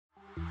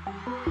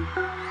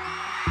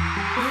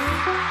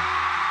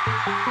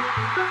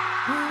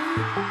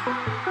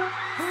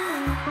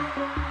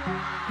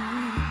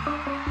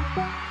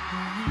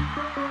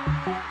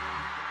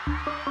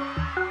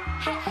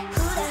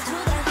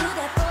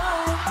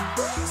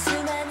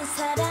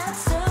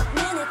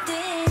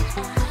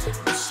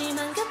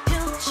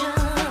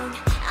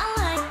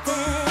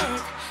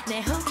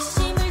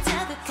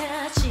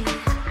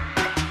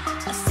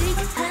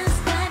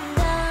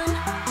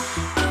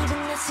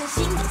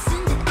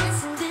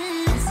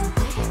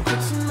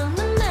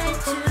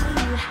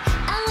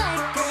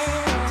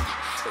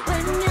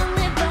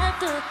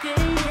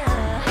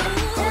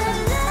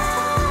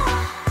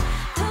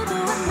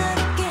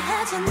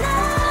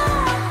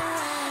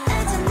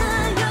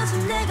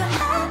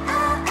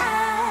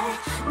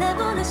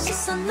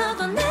곳에서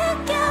너도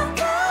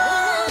느껴봐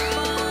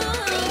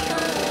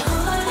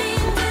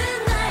어린듯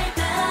날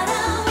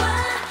따라와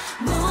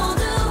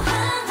모두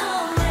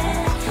환호해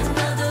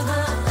너도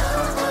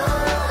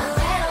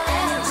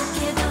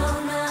어떻게도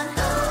넌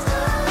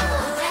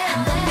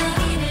한번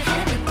내기를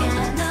해볼까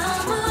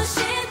너무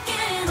쉽게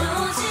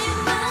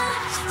놓지마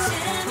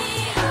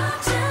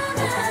재미없잖아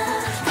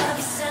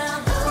거기서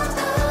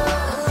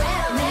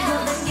밀고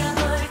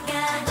당겨볼까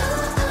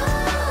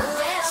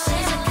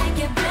시작할게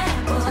bad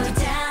boy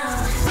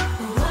down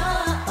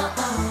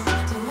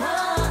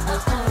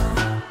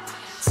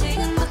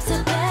지금부터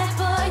bad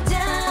boy down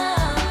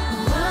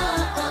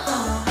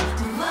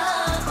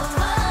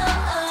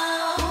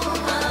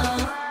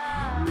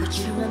Put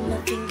you on my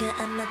finger,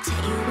 I'ma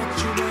tell you what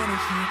you wanna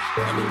hear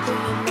Running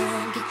through your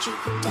mind, get you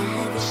hooked, I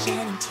have your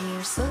shining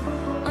tears